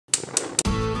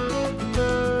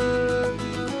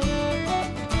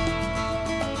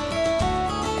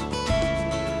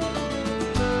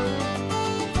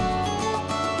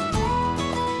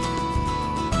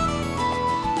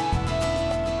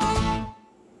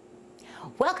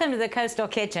Welcome to the Coastal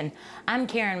Kitchen. I'm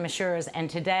Karen Mashures, and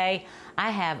today I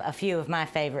have a few of my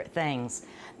favorite things.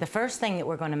 The first thing that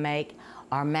we're going to make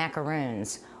are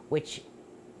macaroons, which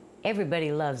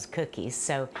everybody loves cookies,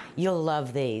 so you'll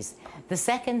love these. The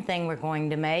second thing we're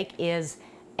going to make is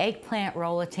eggplant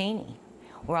rollatini.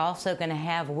 We're also going to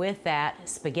have with that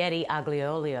spaghetti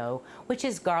aglio, which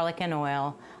is garlic and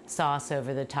oil sauce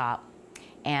over the top.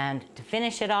 And to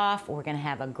finish it off, we're going to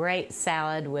have a great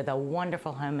salad with a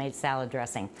wonderful homemade salad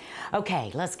dressing.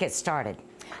 Okay, let's get started.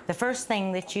 The first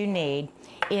thing that you need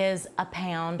is a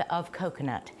pound of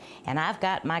coconut. And I've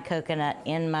got my coconut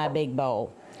in my big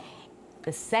bowl.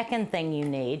 The second thing you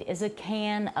need is a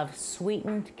can of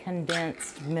sweetened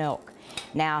condensed milk.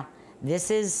 Now, this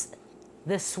is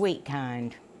the sweet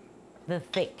kind, the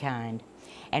thick kind.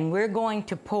 And we're going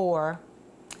to pour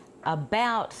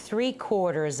about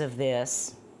 3/4 of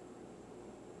this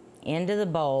into the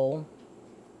bowl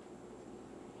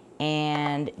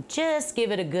and just give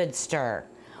it a good stir.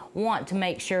 Want to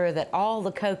make sure that all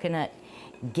the coconut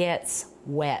gets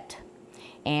wet.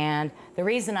 And the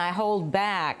reason I hold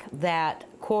back that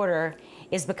quarter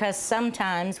is because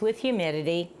sometimes with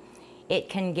humidity it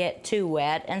can get too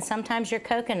wet, and sometimes your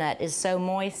coconut is so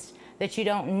moist that you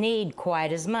don't need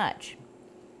quite as much.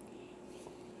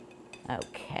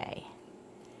 Okay,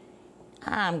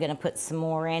 I'm going to put some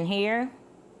more in here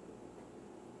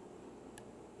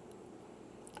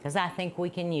because I think we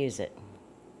can use it.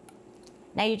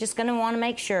 Now you're just going to want to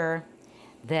make sure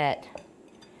that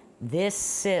this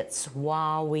sits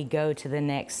while we go to the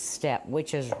next step,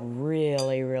 which is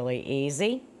really, really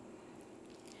easy.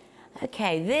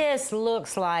 Okay, this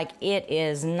looks like it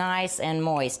is nice and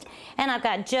moist, and I've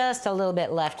got just a little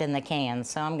bit left in the can,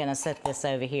 so I'm going to set this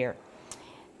over here.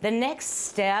 The next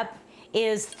step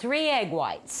is 3 egg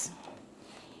whites,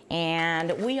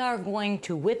 and we are going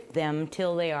to whip them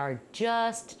till they are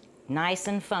just nice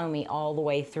and foamy all the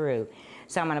way through.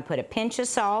 So I'm going to put a pinch of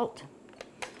salt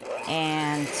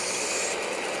and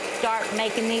start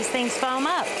making these things foam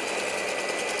up.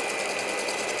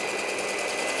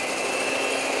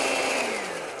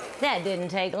 That didn't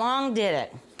take long, did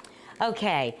it?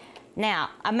 Okay, now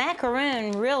a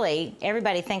macaroon, really,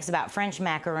 everybody thinks about French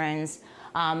macaroons.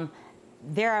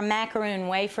 There are macaroon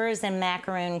wafers and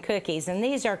macaroon cookies, and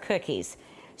these are cookies.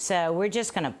 So we're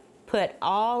just going to put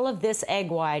all of this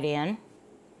egg white in.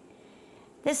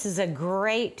 This is a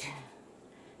great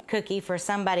cookie for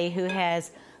somebody who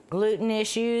has gluten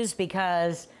issues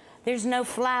because there's no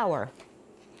flour.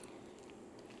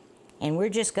 And we're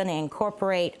just going to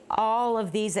incorporate all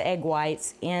of these egg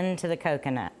whites into the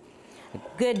coconut. A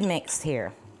good mix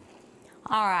here.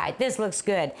 All right, this looks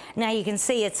good. Now you can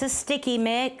see it's a sticky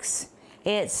mix.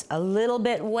 It's a little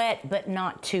bit wet, but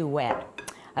not too wet.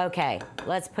 Okay,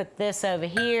 let's put this over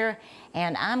here,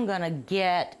 and I'm gonna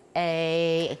get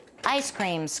a ice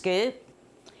cream scoop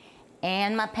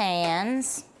and my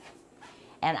pans,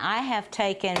 and I have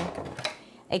taken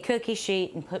a cookie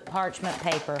sheet and put parchment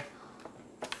paper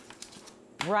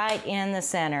right in the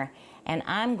center, and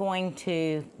I'm going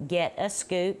to get a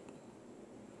scoop.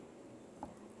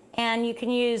 And you can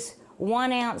use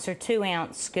 1 ounce or 2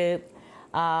 ounce scoop.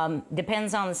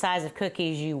 Depends on the size of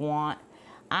cookies you want.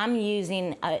 I'm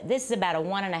using, this is about a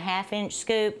 1.5 inch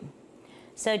scoop.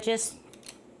 So just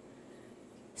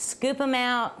scoop them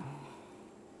out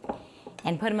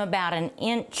and put them about 1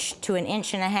 inch to 1.5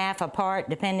 inches apart,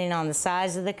 depending on the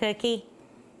size of the cookie.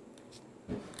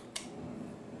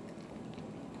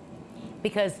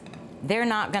 Because they're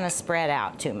not going to spread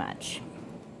out too much.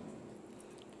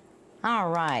 All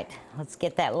right, let's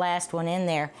get that last one in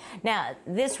there. Now,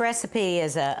 this recipe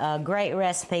is a great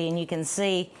recipe, and you can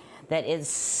see that it's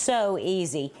so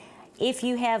easy. If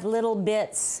you have little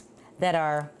bits that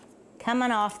are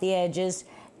coming off the edges,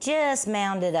 just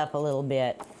mound it up a little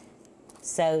bit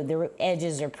so the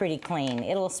edges are pretty clean.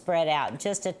 It'll spread out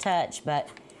just a touch, but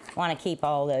want to keep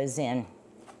all those in.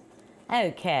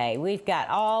 Okay, we've got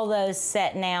all those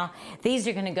set now. These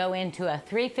are going to go into a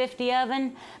 350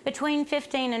 oven between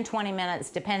 15 and 20 minutes,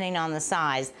 depending on the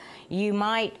size. You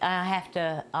might have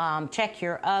to check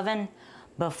your oven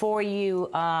before you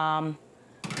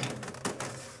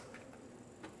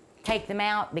take them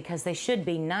out, because they should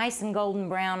be nice and golden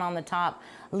brown on the top,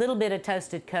 a little bit of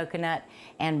toasted coconut,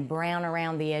 and brown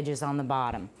around the edges on the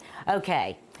bottom.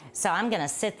 Okay, so I'm going to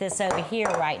sit this over here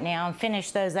right now and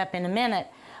finish those up in a minute.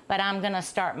 But I'm going to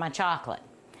start my chocolate,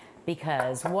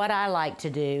 because what I like to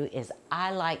do is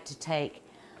I like to take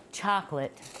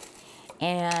chocolate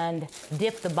and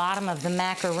dip the bottom of the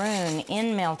macaroon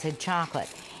in melted chocolate.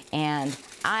 And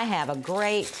I have a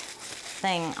great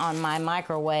thing on my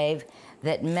microwave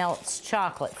that melts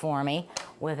chocolate for me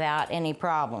without any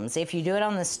problems. If you do it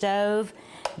on the stove,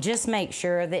 just make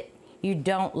sure that you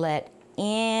don't let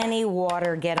any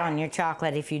water get on your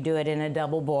chocolate if you do it in a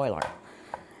double boiler.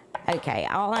 Okay,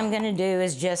 all I'm gonna do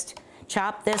is just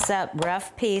chop this up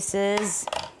rough pieces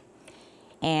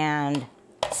and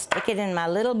stick it in my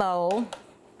little bowl.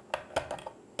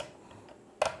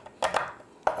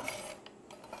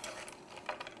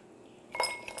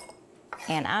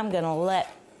 And I'm gonna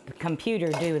let the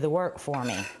computer do the work for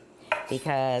me,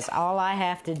 because all I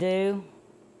have to do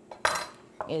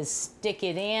is stick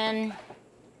it in,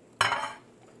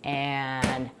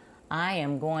 and I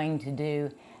am going to do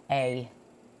a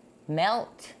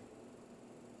melt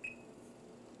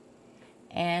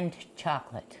and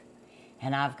chocolate.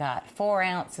 And I've got 4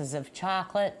 ounces of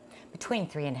chocolate, between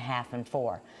 3.5 and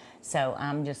 4. So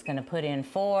I'm just gonna put in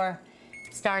 4,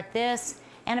 start this,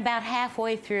 and about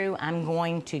halfway through, I'm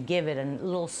going to give it a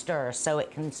little stir so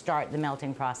it can start the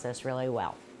melting process really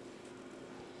well.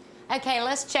 Okay,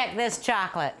 let's check this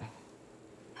chocolate.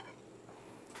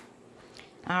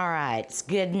 All right, it's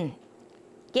good and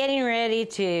getting ready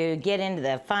to get into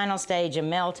the final stage of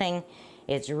melting.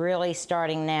 It's really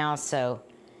starting now, so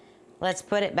let's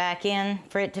put it back in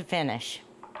for it to finish.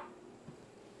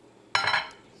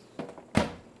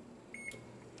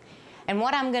 And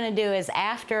what I'm gonna do is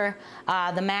after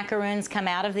the macaroons come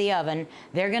out of the oven,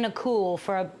 they're gonna cool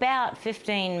for about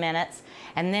 15 minutes,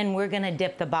 and then we're gonna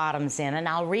dip the bottoms in. And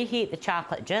I'll reheat the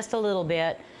chocolate just a little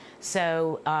bit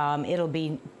so it'll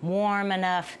be warm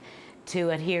enough to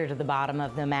adhere to the bottom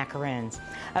of the macaroons.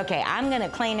 Okay, I'm gonna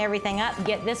clean everything up,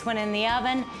 get this one in the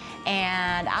oven,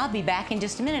 and I'll be back in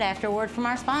just a minute after a word from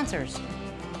our sponsors.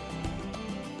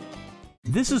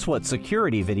 This is what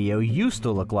security video used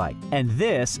to look like, and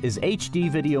this is HD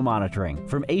video monitoring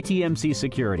from ATMC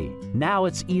Security. Now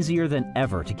it's easier than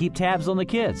ever to keep tabs on the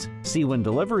kids, see when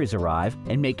deliveries arrive,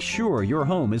 and make sure your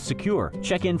home is secure.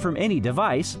 Check in from any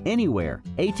device, anywhere.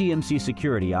 ATMC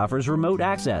Security offers remote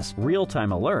access, real-time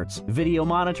alerts, video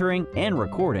monitoring and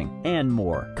recording, and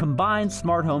more. Combined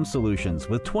smart home solutions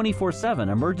with 24/7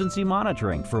 emergency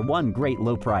monitoring for one great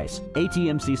low price.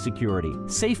 ATMC Security.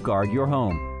 Safeguard your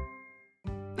home.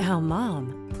 How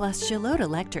Mom plus Charlotte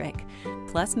Electric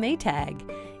plus Maytag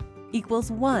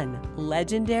equals one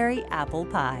legendary apple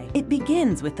pie. It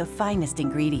begins with the finest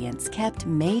ingredients kept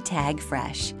Maytag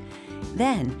fresh.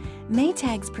 Then,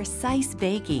 Maytag's precise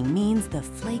baking means the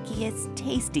flakiest,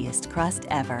 tastiest crust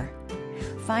ever.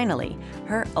 Finally,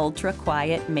 her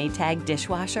ultra-quiet Maytag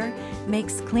dishwasher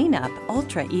makes cleanup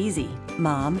ultra easy.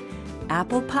 Mom,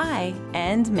 apple pie,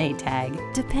 and Maytag.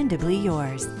 Dependably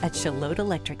yours at Charlotte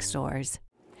Electric stores.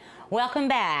 Welcome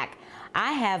back.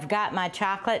 I have got my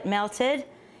chocolate melted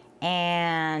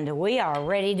and we are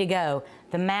ready to go.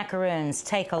 The macaroons,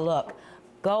 take a look.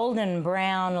 Golden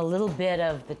brown, a little bit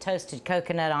of the toasted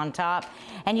coconut on top,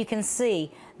 and you can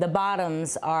see the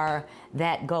bottoms are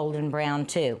that golden brown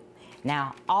too.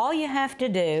 Now, all you have to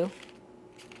do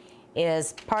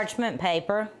is parchment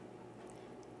paper,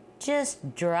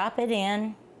 just drop it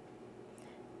in,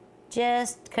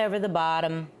 just cover the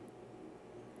bottom,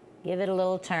 give it a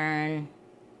little turn,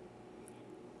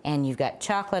 and you've got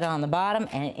chocolate on the bottom,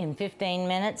 and in 15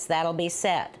 minutes that'll be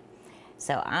set.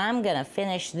 So I'm gonna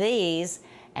finish these,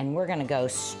 and we're gonna go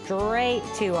straight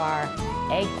to our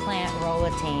eggplant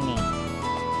rollatini.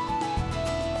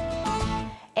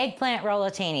 Eggplant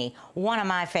rollatini, one of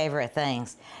my favorite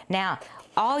things. Now,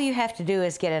 all you have to do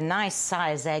is get a nice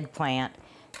size eggplant,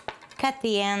 cut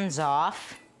the ends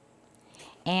off,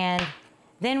 and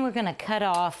then we're gonna cut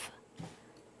off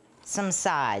some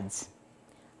sides.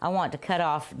 I want to cut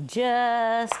off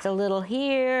just a little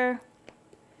here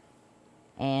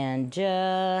and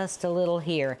just a little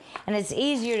here. And it's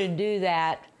easier to do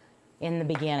that in the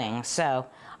beginning. So,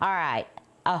 all right,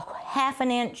 a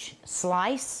 1/2 inch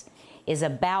slice is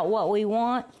about what we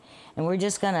want. And we're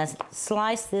just gonna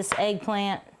slice this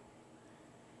eggplant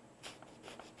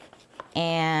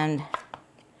and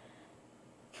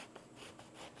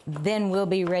then we'll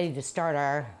be ready to start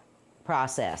our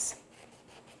process.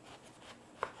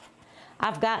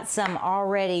 I've got some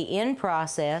already in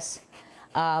process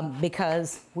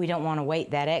because we don't want to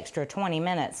wait that extra 20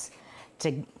 minutes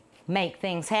to make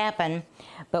things happen.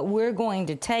 But we're going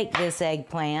to take this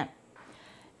eggplant.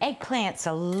 Eggplant's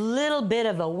a little bit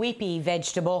of a weepy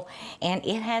vegetable, and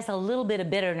it has a little bit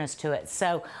of bitterness to it.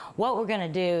 So what we're going to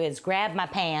do is grab my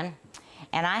pan,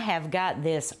 and I have got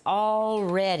this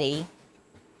already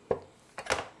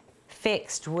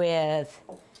fixed with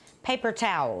paper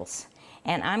towels.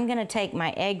 And I'm gonna take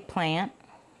my eggplant,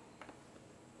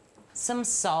 some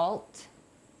salt,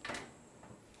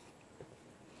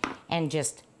 and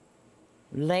just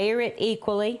layer it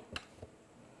equally.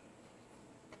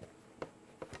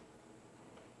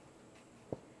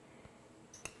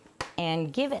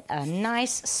 and give it a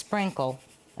nice sprinkle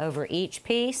over each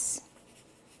piece.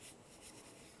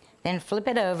 Then flip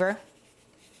it over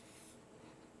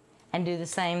and do the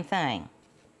same thing.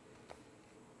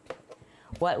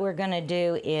 What we're going to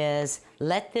do is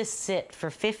let this sit for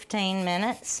 15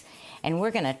 minutes, and we're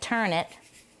going to turn it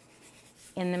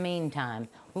in the meantime.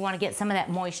 We want to get some of that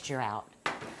moisture out.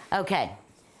 Okay,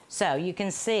 so you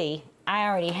can see I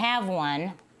already have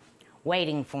one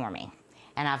waiting for me,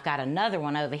 and I've got another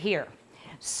one over here.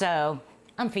 So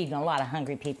I'm feeding a lot of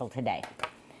hungry people today.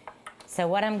 So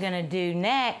what I'm going to do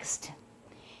next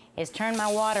is turn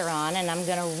my water on, and I'm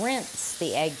going to rinse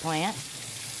the eggplant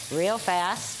real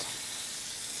fast.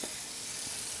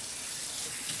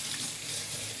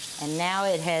 And now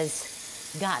it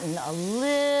has gotten a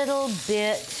little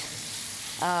bit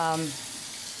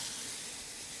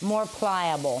more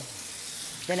pliable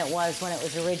than it was when it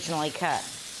was originally cut.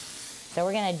 So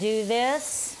we're going to do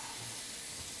this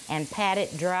and pat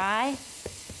it dry.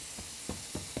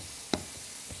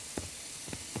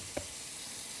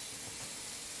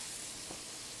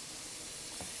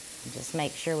 Just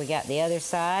make sure we got the other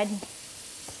side.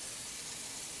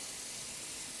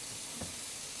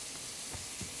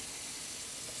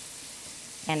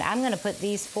 And I'm going to put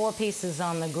these 4 pieces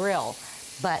on the grill,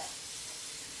 but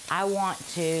I want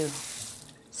to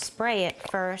spray it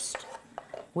first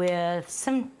with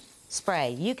some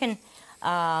spray. You can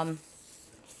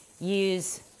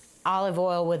use olive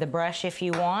oil with a brush if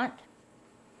you want.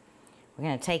 We're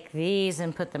going to take these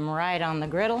and put them right on the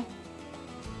griddle.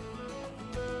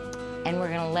 And we're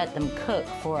going to let them cook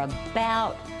for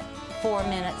about 4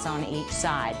 minutes on each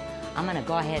side. I'm going to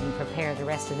go ahead and prepare the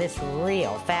rest of this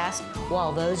real fast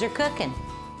while those are cooking.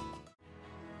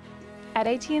 At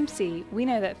ATMC, we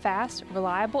know that fast,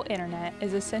 reliable internet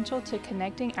is essential to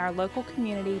connecting our local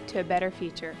community to a better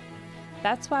future.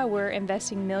 That's why we're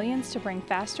investing millions to bring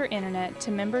faster internet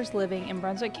to members living in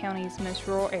Brunswick County's most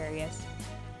rural areas.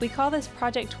 We call this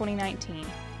Project 2019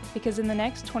 because in the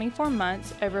next 24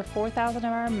 months, over 4,000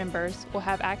 of our members will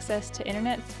have access to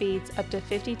internet speeds up to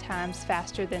 50 times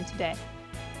faster than today.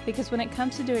 Because when it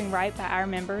comes to doing right by our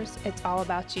members, it's all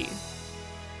about you.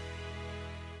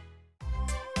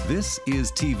 This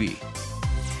is TV.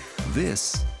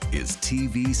 This is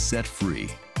TV Set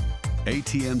Free.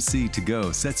 ATMC To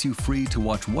Go sets you free to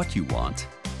watch what you want,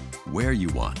 where you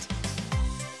want.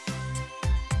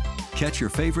 Catch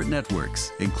your favorite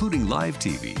networks, including live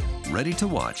TV, ready to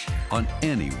watch on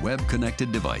any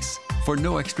web-connected device for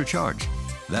no extra charge.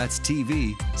 That's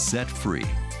TV Set Free.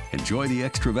 Enjoy the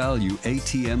extra value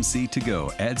ATMC To Go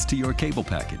adds to your cable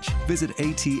package. Visit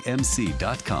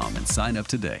atmc.com and sign up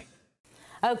today.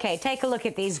 Okay, take a look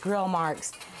at these grill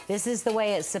marks. This is the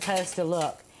way it's supposed to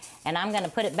look. And I'm going to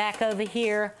put it back over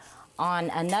here on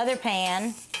another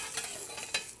pan.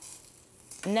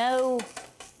 No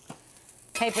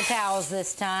paper towels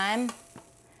this time.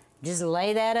 Just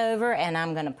lay that over, and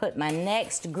I'm going to put my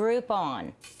next group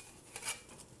on.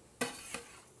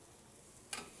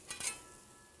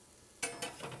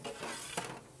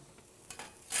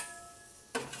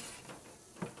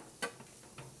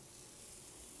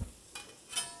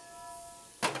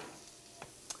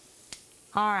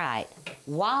 All right,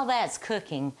 while that's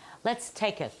cooking, let's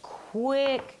take a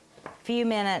quick few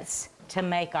minutes to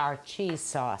make our cheese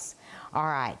sauce. All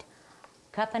right,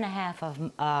 1.5 cups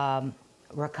of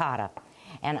ricotta,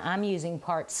 and I'm using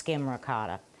part skim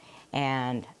ricotta.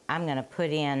 And I'm gonna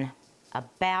put in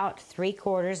about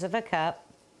 3/4 cup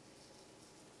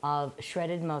of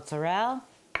shredded mozzarella,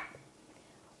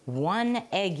 1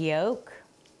 egg yolk,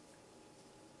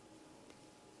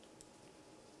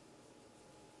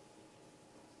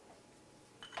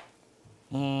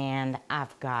 and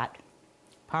I've got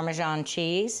Parmesan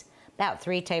cheese, about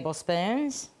 3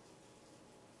 tablespoons,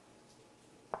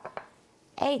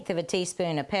 1/8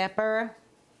 teaspoon of pepper,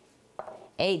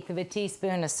 1/8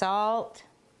 teaspoon of salt,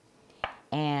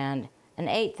 and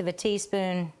 1/8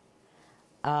 teaspoon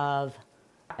of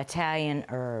Italian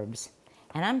herbs.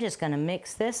 And I'm just gonna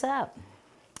mix this up.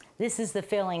 This is the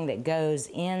filling that goes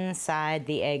inside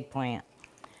the eggplant.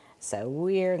 So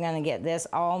we're gonna get this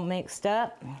all mixed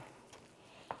up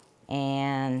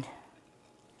and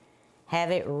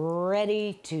have it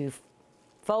ready to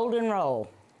fold and roll.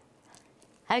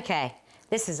 Okay,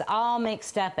 this is all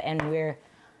mixed up and we're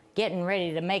getting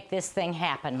ready to make this thing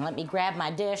happen. Let me grab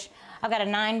my dish. I've got a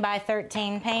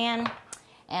 9x13 pan,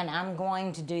 and I'm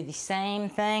going to do the same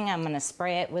thing. I'm gonna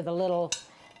spray it with a little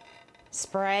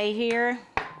spray here.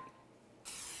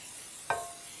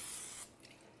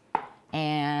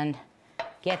 And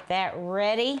get that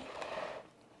ready.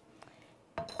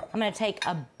 I'm going to take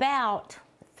about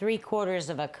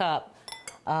 3/4 cup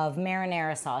of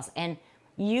marinara sauce. And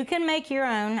you can make your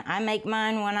own. I make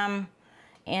mine when I'm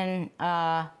in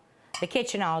the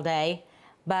kitchen all day,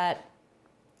 but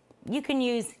you can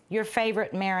use your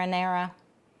favorite marinara.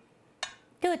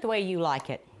 Do it the way you like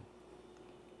it.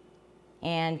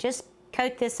 And just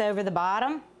coat this over the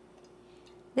bottom.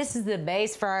 This is the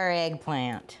base for our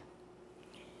eggplant.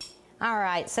 All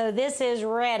right, so this is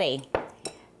ready.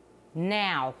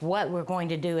 Now, what we're going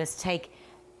to do is take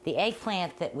the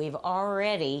eggplant that we've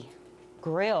already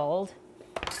grilled,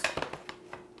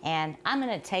 and I'm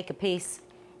gonna take a piece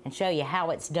and show you how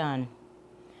it's done.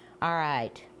 All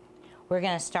right, we're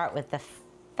gonna start with the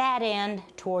fat end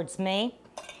towards me,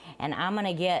 and I'm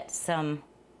gonna get some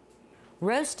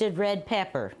roasted red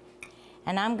pepper,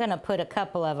 and I'm gonna put a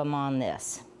couple of them on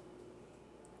this.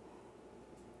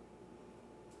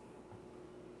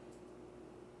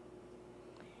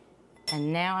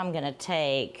 And now I'm gonna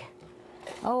take,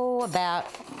 let's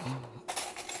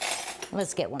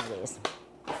get one of these.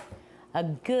 A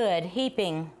good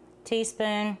heaping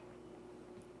teaspoon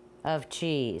of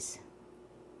cheese.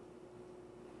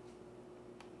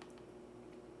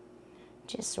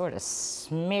 Just sort of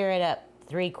smear it up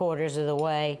 3/4 of the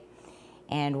way.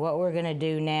 And what we're gonna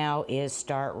do now is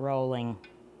start rolling.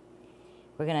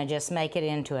 We're gonna just make it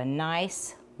into a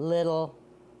nice little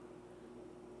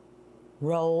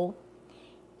roll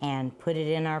and put it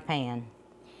in our pan.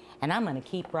 And I'm gonna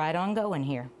keep right on going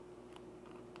here.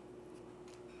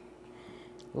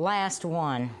 Last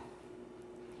one.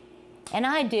 And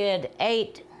I did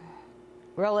 8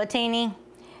 rollatini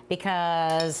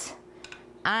because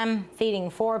I'm feeding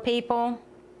 4 people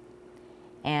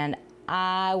and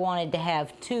I wanted to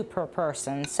have 2 per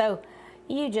person. So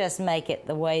you just make it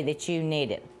the way that you need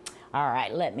it. All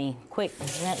right, let me quick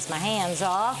rinse my hands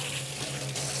off.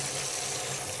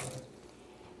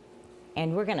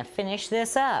 And we're gonna finish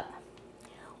this up.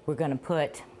 We're gonna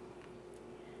put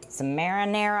some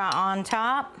marinara on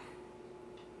top.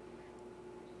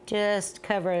 Just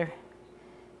cover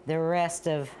the rest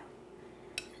of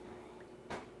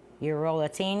your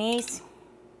rollatinis.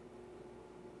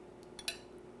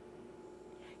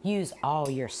 Use all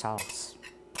your sauce.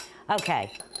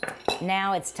 Okay,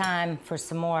 now it's time for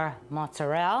some more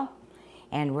mozzarella,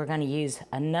 and we're gonna use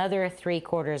another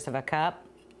 3/4 of a cup.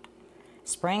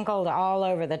 Sprinkled all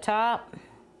over the top.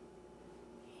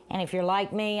 And if you're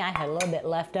like me, I had a little bit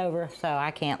left over, so I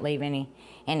can't leave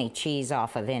any cheese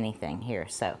off of anything here.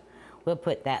 So we'll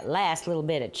put that last little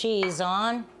bit of cheese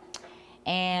on.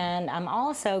 And I'm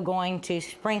also going to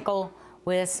sprinkle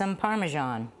with some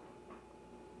Parmesan.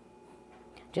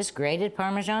 Just grated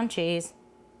Parmesan cheese.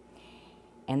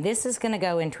 And this is gonna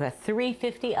go into a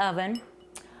 350 oven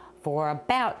for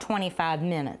about 25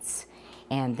 minutes.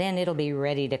 And then it'll be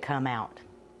ready to come out.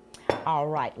 All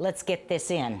right, let's get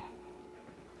this in.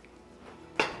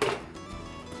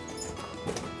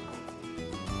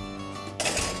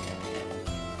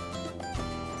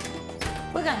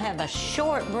 We're gonna have a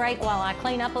short break while I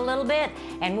clean up a little bit,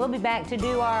 and we'll be back to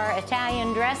do our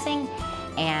Italian dressing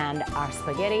and our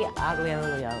spaghetti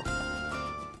aglio.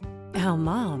 How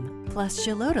Mom plus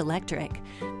Charlotte Electric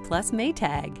plus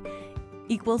Maytag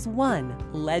equals 1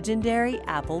 legendary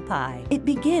apple pie. It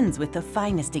begins with the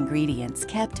finest ingredients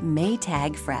kept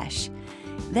Maytag fresh.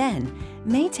 Then,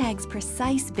 Maytag's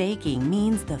precise baking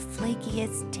means the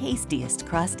flakiest, tastiest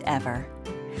crust ever.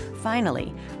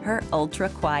 Finally, her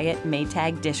ultra-quiet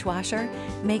Maytag dishwasher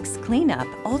makes cleanup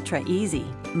ultra easy.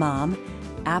 Mom,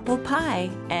 apple pie,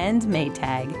 and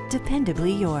Maytag.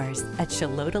 Dependably yours at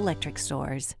Charlotte Electric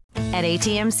stores. At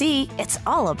ATMC, it's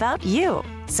all about you.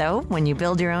 So when you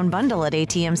build your own bundle at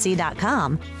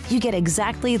atmc.com, you get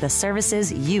exactly the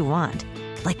services you want.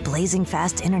 Like blazing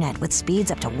fast internet with speeds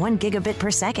up to 1 gigabit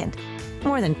per second.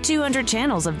 More than 200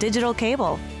 channels of digital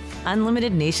cable.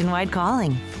 Unlimited nationwide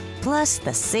calling. Plus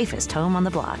the safest home on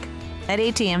the block. At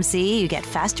ATMC, you get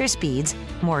faster speeds,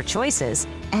 more choices,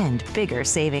 and bigger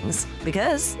savings.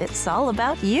 Because it's all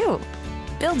about you.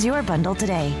 Build your bundle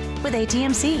today with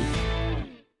ATMC.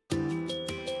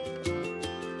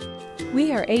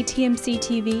 We are ATMC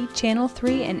TV, Channel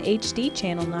 3 and HD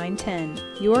Channel 910,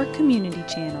 your community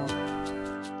channel.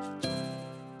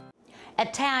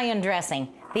 Italian dressing,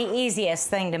 the easiest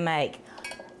thing to make.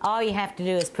 All you have to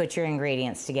do is put your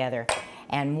ingredients together.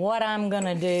 And what I'm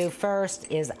gonna do first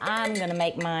is I'm gonna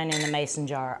make mine in a mason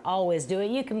jar. Always do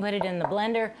it. You can put it in the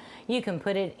blender, you can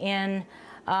put it in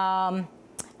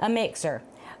a mixer.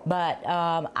 But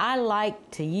I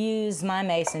like to use my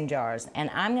mason jars, and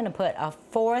I'm gonna put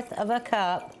 1/4 of a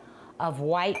cup of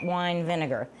white wine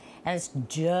vinegar. And it's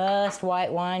just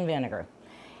white wine vinegar.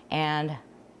 And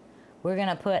we're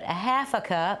gonna put 1/2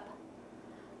 cup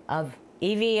of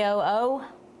EVOO,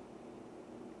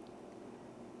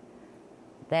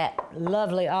 that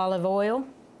lovely olive oil,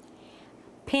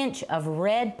 pinch of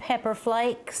red pepper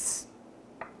flakes,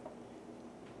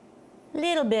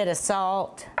 little bit of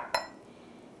salt,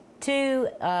 2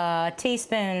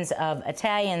 teaspoons of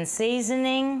Italian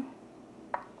seasoning,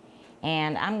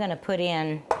 and I'm going to put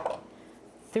in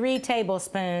 3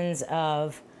 tablespoons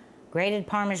of grated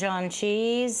Parmesan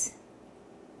cheese,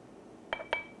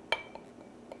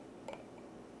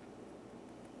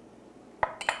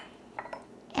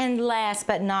 and last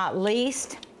but not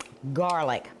least,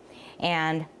 garlic.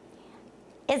 And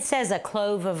it says a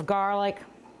clove of garlic.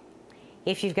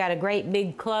 If you've got a great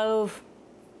big clove,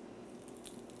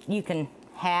 you can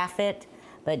half it,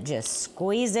 but just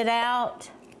squeeze it out.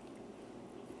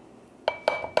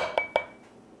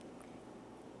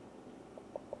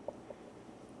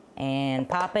 And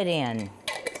pop it in.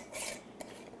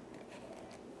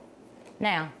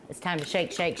 Now, it's time to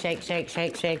shake, shake, shake, shake,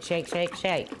 shake, shake, shake, shake,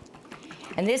 shake.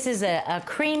 And this is a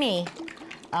creamy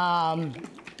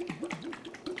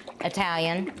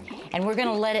Italian, and we're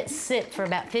gonna let it sit for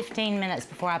about 15 minutes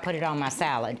before I put it on my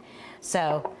salad.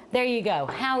 So there you go.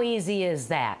 How easy is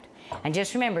that? And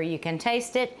just remember, you can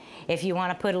taste it. If you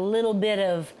want to put a little bit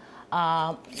of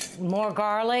more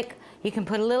garlic, you can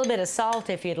put a little bit of salt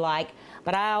if you'd like,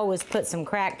 but I always put some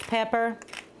cracked pepper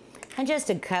and just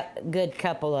a good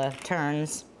couple of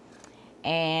turns,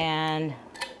 and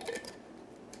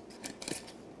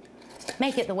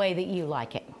make it the way that you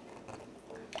like it.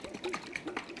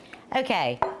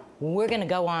 Okay, we're gonna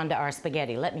go on to our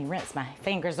spaghetti. Let me rinse my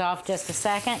fingers off just a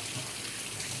second.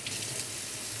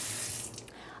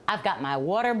 I've got my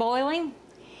water boiling,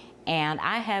 and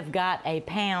I have got a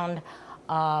pound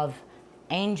of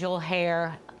angel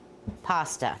hair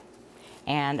pasta.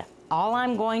 And all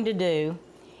I'm going to do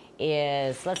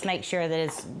is, let's make sure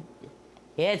that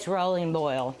it's rolling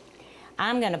boil.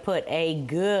 I'm gonna put a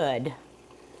good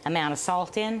amount of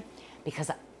salt in, because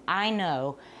I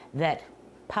know that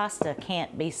pasta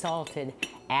can't be salted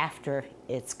after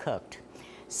it's cooked.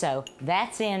 So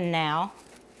that's in now,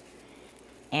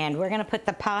 and we're gonna put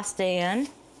the pasta in,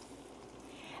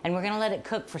 and we're gonna let it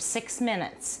cook for 6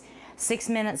 minutes. 6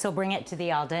 minutes will bring it to the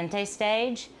al dente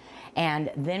stage, and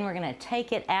then we're gonna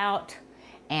take it out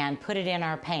and put it in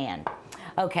our pan.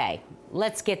 Okay,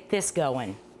 let's get this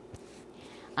going.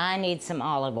 I need some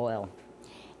olive oil,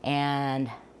 and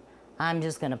I'm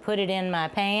just gonna put it in my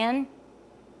pan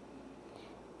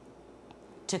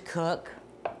to cook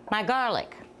my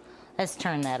garlic. Let's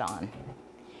turn that on.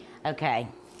 Okay,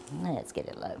 let's get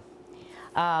it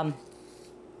low.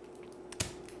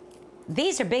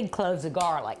 These are big cloves of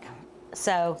garlic.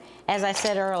 So, as I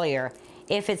said earlier,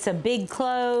 if it's a big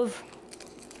clove,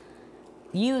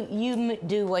 you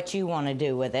do what you want to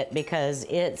do with it, because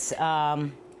it's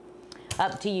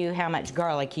up to you how much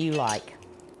garlic you like.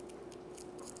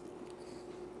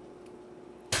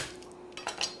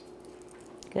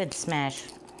 Good smash.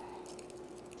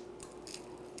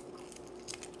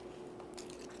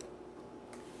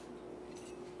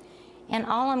 And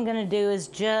all I'm going to do is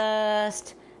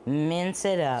just mince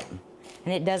it up.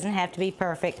 And it doesn't have to be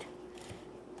perfect.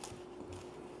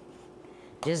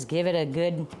 Just give it a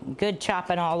good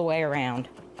chopping all the way around.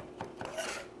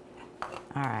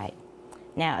 All right.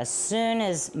 Now, as soon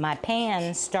as my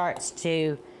pan starts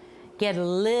to get a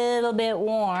little bit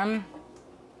warm,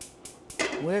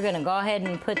 we're gonna go ahead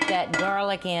and put that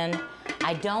garlic in.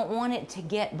 I don't want it to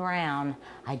get brown.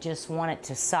 I just want it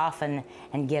to soften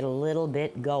and get a little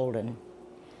bit golden.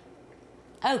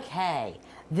 Okay,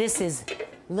 this is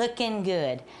looking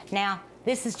good. Now,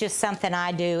 this is just something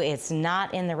I do. It's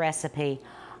not in the recipe.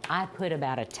 I put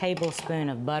about a tablespoon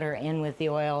of butter in with the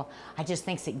oil. I just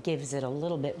think it gives it a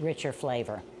little bit richer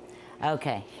flavor.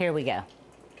 Okay, here we go.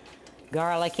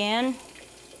 Garlic in.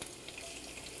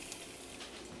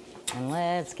 And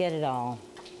let's get it all.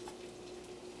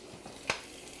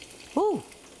 Woo!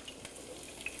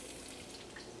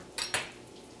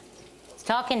 It's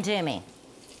talking to me.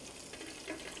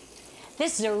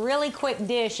 This is a really quick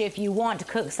dish if you want to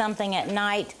cook something at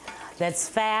night that's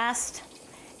fast,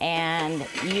 and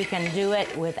you can do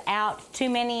it without too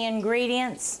many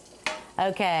ingredients.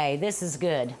 Okay, this is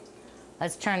good.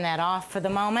 Let's turn that off for the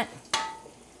moment.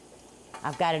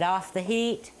 I've got it off the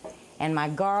heat, and my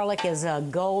garlic is a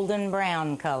golden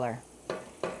brown color.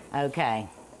 Okay,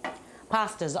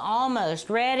 pasta's almost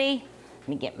ready. Let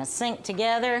me get my sink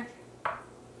together.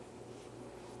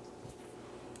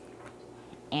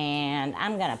 And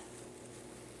I'm gonna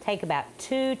take about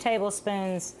 2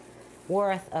 tablespoons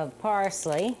worth of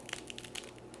parsley,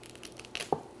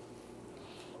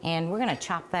 and we're gonna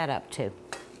chop that up too.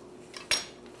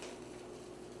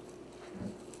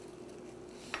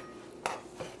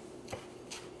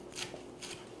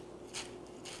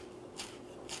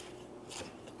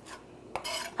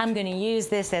 I'm going to use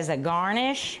this as a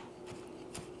garnish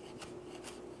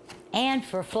and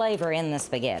for flavor in the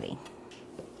spaghetti.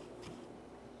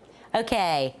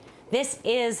 Okay, this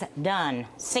is done.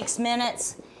 6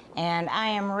 minutes, and I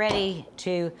am ready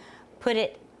to put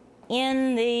it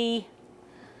in the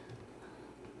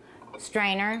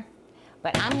strainer.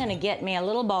 But I'm going to get me a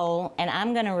little bowl, and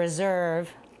I'm going to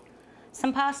reserve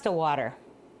some pasta water.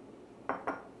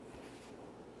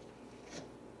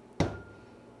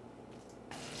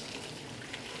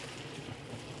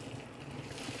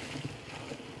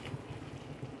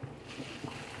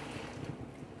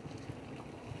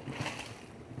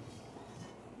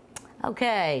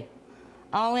 Okay,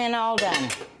 all in, all done.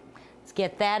 Let's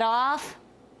get that off.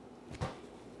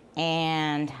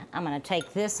 And I'm going to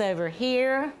take this over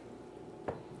here.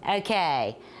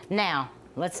 Okay, now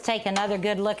let's take another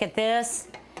good look at this.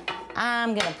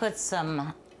 I'm going to put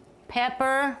some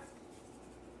pepper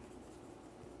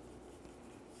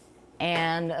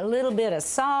and a little bit of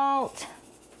salt.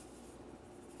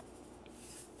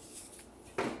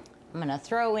 I'm going to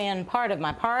throw in part of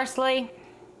my parsley.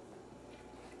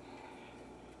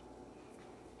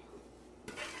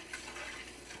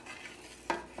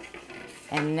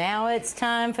 And now it's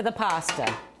time for the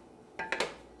pasta.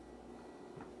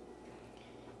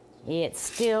 It's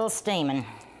still steaming.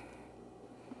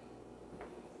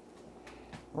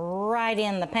 Right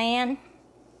in the pan.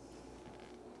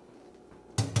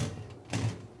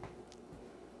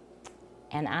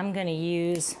 And I'm going to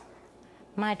use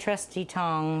my trusty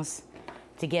tongs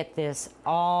to get this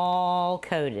all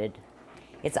coated.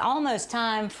 It's almost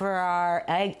time for our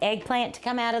eggplant to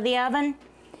come out of the oven.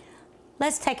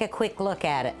 Let's take a quick look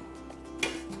at it.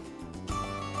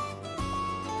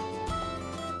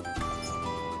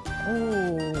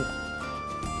 Ooh,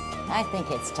 I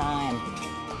think it's time.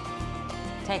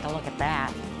 Take a look at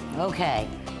that. Okay,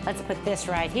 let's put this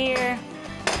right here.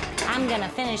 I'm gonna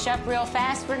finish up real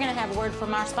fast. We're gonna have a word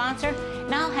from our sponsor,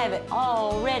 and I'll have it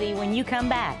all ready when you come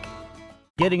back.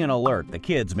 Getting an alert the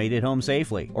kids made it home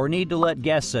safely or need to let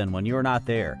guests in when you're not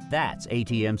there. That's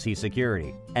ATMC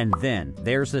Security. And then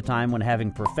there's the time when having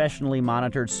professionally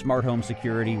monitored smart home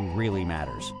security really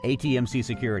matters. ATMC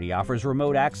Security offers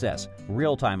remote access,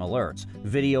 real-time alerts,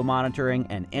 video monitoring,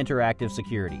 and interactive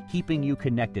security, keeping you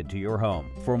connected to your home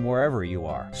from wherever you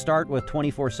are. Start with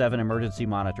 24/7 emergency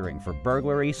monitoring for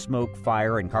burglary, smoke,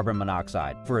 fire, and carbon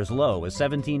monoxide for as low as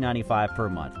 $17.95 per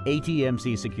month.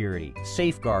 ATMC Security.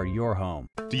 Safeguard your home.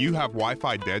 Do you have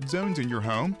Wi-Fi dead zones in your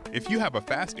home? If you have a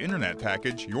fast internet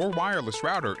package, your wireless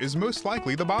router is most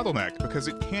likely the bottleneck because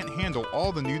it can't handle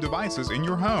all the new devices in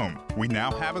your home. We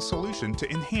now have a solution to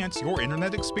enhance your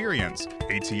internet experience.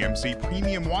 ATMC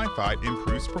Premium Wi-Fi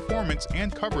improves performance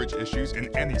and coverage issues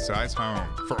in any size home.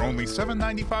 For only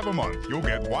 $7.95 a month, you'll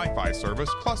get Wi-Fi service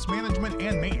plus management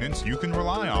and maintenance you can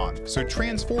rely on. So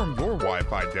transform your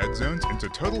Wi-Fi dead zones into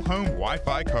total home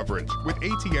Wi-Fi coverage with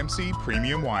ATMC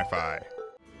Premium Wi-Fi.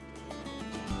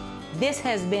 This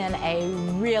has been a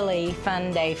really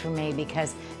fun day for me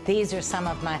because these are some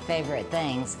of my favorite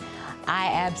things. I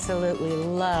absolutely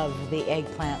love the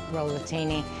eggplant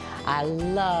rollatini. I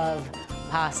love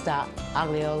pasta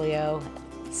aglio.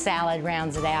 Salad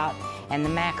rounds it out, and the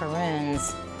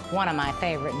macaroons, one of my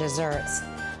favorite desserts.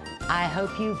 I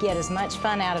hope you get as much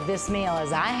fun out of this meal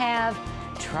as I have.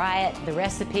 Try it. The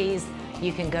recipes,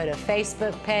 you can go to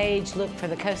Facebook page, look for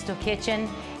the Coastal Kitchen,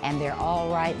 and they're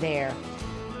all right there.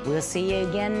 We'll see you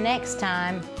again next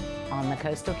time on the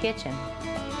Coastal Kitchen.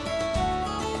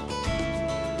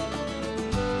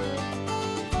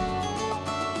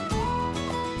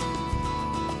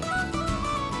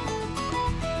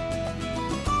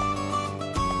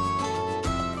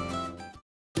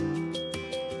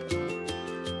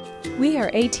 We are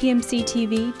ATMC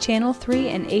TV, Channel 3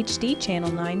 and HD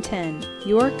Channel 910,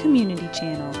 your community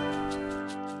channel.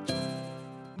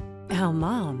 How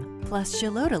Mom plus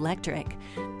Charlotte Electric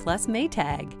plus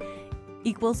Maytag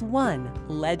equals one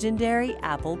legendary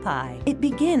apple pie. It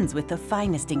begins with the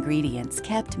finest ingredients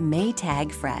kept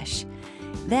Maytag fresh.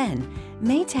 Then,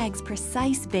 Maytag's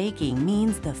precise baking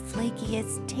means the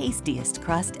flakiest, tastiest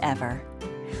crust ever.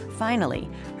 Finally,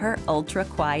 her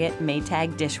ultra-quiet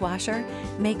Maytag dishwasher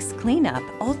makes cleanup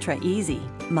ultra easy.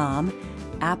 Mom,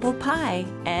 apple pie,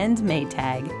 and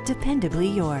Maytag.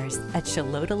 Dependably yours at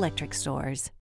Charlotte Electric stores.